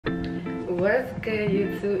What's good,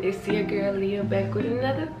 YouTube? It's your girl Leah back with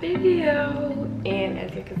another video, and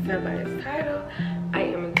as you can tell by its title, I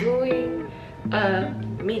am doing a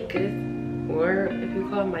MICAS, or if you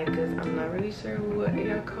call it MICAS, I'm not really sure what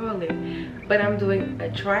y'all call it, but I'm doing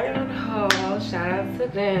a try on haul. Shout out to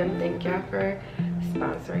them. Thank y'all for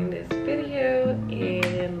sponsoring this video,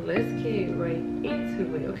 and let's get right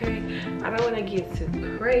into it. Okay, I don't want to get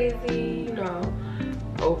too crazy, you know,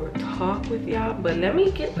 over talk with y'all, but let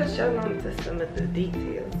me put y'all on to some of the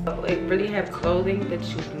details. So it really have clothing that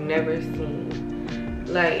you've never seen.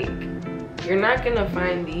 Like, you're not gonna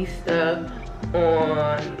find these stuff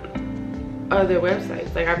on other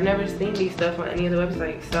websites. Like, I've never seen these stuff on any other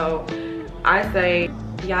website. So I say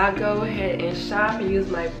y'all go ahead and shop and use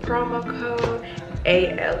my promo code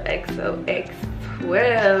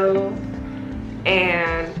ALXOX12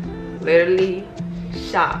 and literally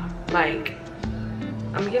shop. Like,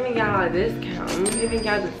 I'm giving y'all a discount. I'm giving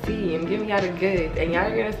y'all the tea. I'm giving y'all the goods, and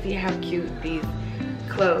y'all are gonna see how cute these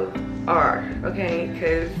clothes are, okay?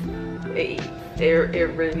 Because it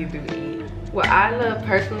really do eat. What I love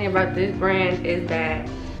personally about this brand is that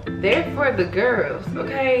they're for the girls,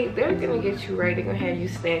 okay? They're gonna get you right. They're gonna have you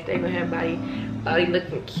snatched. They're gonna have body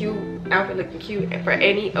looking cute, outfit looking cute, and for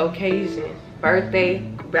any occasion, birthday,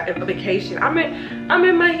 vacation. I'm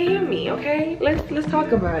in Miami, okay? Let's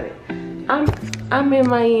talk about it. I'm in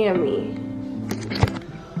Miami,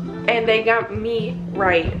 and they got me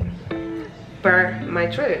right for my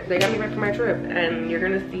trip. They got me right for my trip, and you're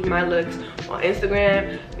gonna see my looks on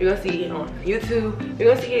Instagram. You're gonna see it on YouTube.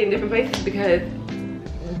 You're gonna see it in different places because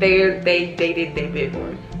they did their big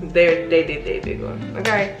one. They did their big one.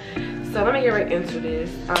 Okay, so let me get right into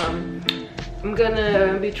this. I'm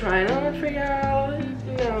gonna be trying on for y'all.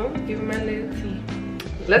 You know, giving my little tea.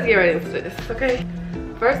 Let's get right into this. Okay.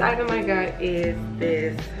 First item I got is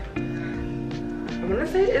this, I wanna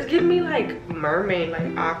say it's giving me like mermaid,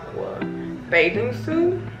 like aqua bathing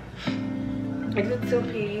suit. It's a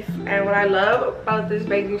two-piece, and what I love about this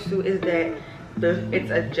bathing suit is that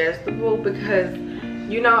it's adjustable, because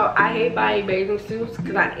you know I hate buying bathing suits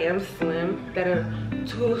because I am slim that are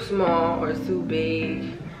too small or too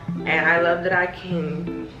big, and I love that I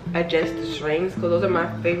can adjust the strings because those are my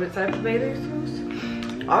favorite type of bathing suits.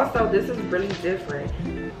 Also, this is really different.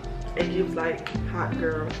 It gives like hot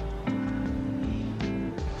girl.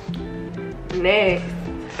 Next,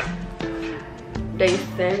 they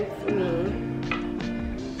sent me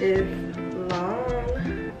this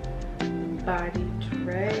long body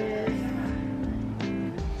dress.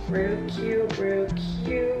 Real cute, real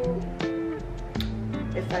cute.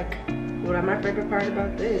 It's like, one of my favorite parts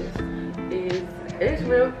about this is it's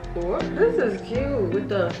real. This is cute with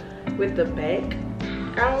the back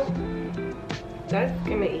out. That's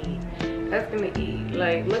gonna eat. That's gonna eat.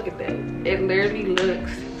 Like, look at that. It literally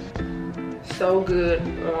looks so good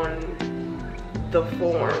on the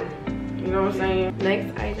form. You know what I'm saying?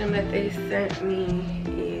 Next item that they sent me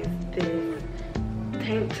is this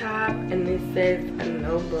tank top, and it says a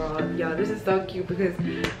no bra. Y'all, this is so cute because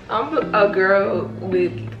I'm a girl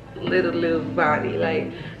with little body.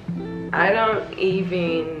 Like, I don't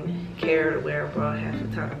even care to wear a bra half the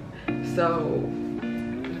time. So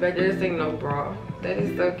but there's like no bra. That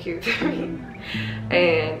is so cute to me.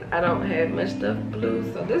 And I don't have much stuff blue,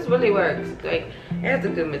 so this really works. Like, it has a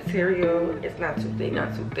good material. It's not too thick,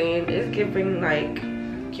 not too thin. It's giving like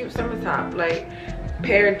cute summer top. Like,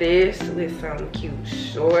 pair this with some cute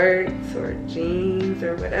shorts or jeans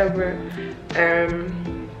or whatever.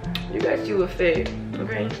 You got you a fit,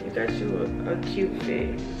 okay? You got you a cute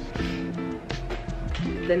fit.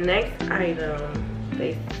 The next item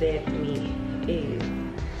they sent me is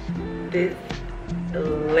this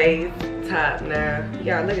lace top. Now,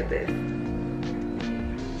 y'all, look at this.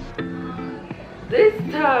 This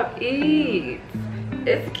top eats.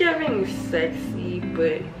 It's giving sexy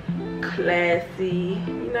but classy,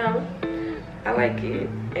 you know. I like it,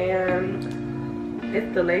 and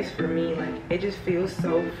it's the lace for me. Like, it just feels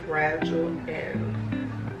so fragile, and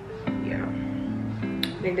yeah,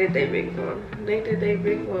 they did their big one. They did their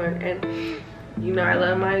big one, and you know I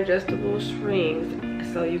love my adjustable strings.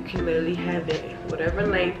 So you can literally have it whatever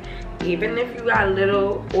length, even if you got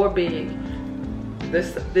little or big.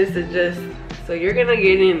 This is just, so you're gonna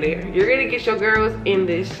get in there. You're gonna get your girls in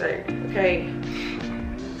this shirt, okay?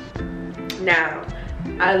 Now,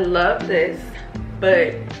 I love this,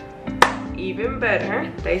 but even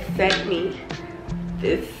better, they sent me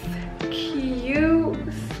this cute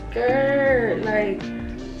skirt. Like,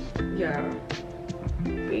 y'all,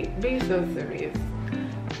 be so serious.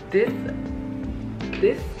 This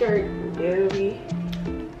skirt literally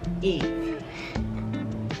eats.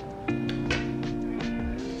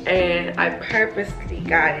 and I purposely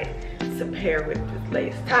got it to pair with this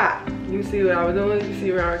lace top. You see what I was doing? You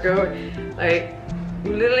see where I was going? Like,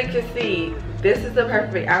 you literally can see this is the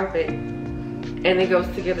perfect outfit, and it goes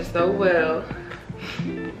together so well.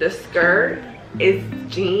 The skirt is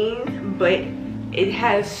jeans, but it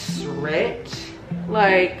has stretch,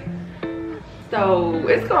 like, so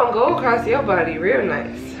it's gonna go across your body real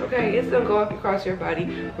nice. Okay, it's gonna go up across your body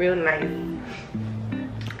real nice.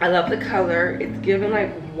 I love the color. It's giving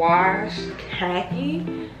like washed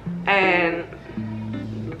khaki, and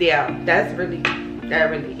yeah, that really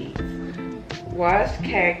eats. Washed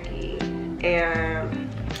khaki, and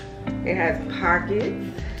it has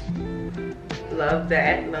pockets. Love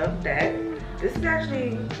that, love that. This is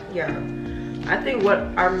actually, yeah, I think what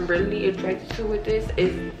I'm really attracted to with this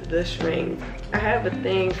is the shrink. I have a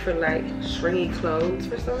thing for like stringy clothes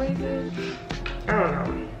for some reason. I don't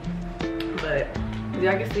know, but as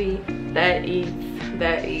y'all can see, that eats.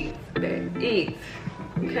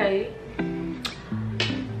 Okay,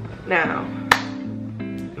 now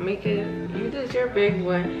Mika, you did your big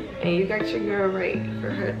one and you got your girl right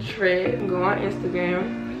for her trip. Go on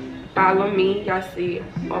Instagram, follow me. Y'all see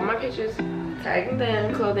all my pictures, tagging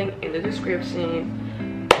them clothing in the description.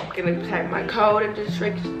 Gonna tag my code in the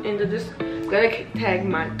description. Gonna tag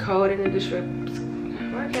my code in the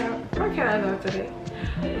description. Why can't I talk today?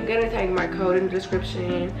 I'm gonna tag my code in the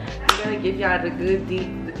description. I'm gonna give y'all the good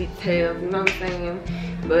details, you know what I'm saying?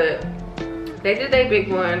 But they did their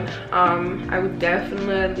big one. I would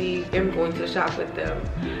definitely am going to shop with them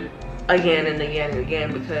again and again and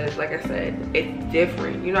again, because like I said, it's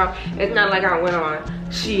different, you know. It's not like I went on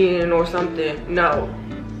Shein or something. No,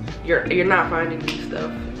 you're not finding these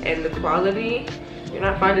stuff, and the quality, you're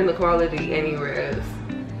not finding the quality anywhere else.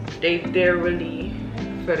 They're really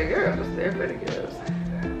for the girls. They're for the girls.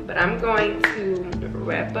 But I'm going to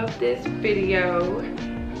wrap up this video.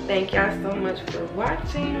 Thank y'all so much for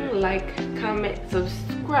watching. Like, comment,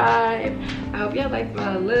 subscribe. I hope y'all like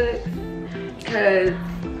my looks, cause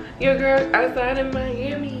your girl outside in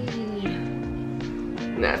Miami.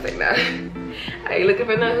 Nah, say nah. I ain't looking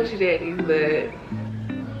for no hoochie daddies, but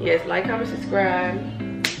yes, like, comment, subscribe,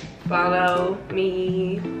 follow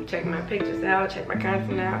me, check my pictures out, check my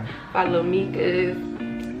content out, follow MICAS,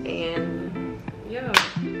 and yeah,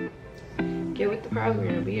 get with the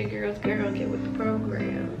program. Be a girl's girl, get with the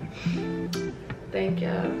program. Thank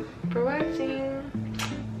y'all for watching.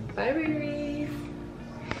 Bye, babies.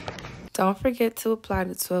 Don't forget to apply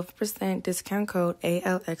the 12% discount code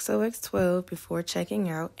ALXOX12 before checking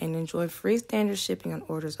out and enjoy free standard shipping on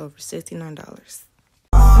orders over $69.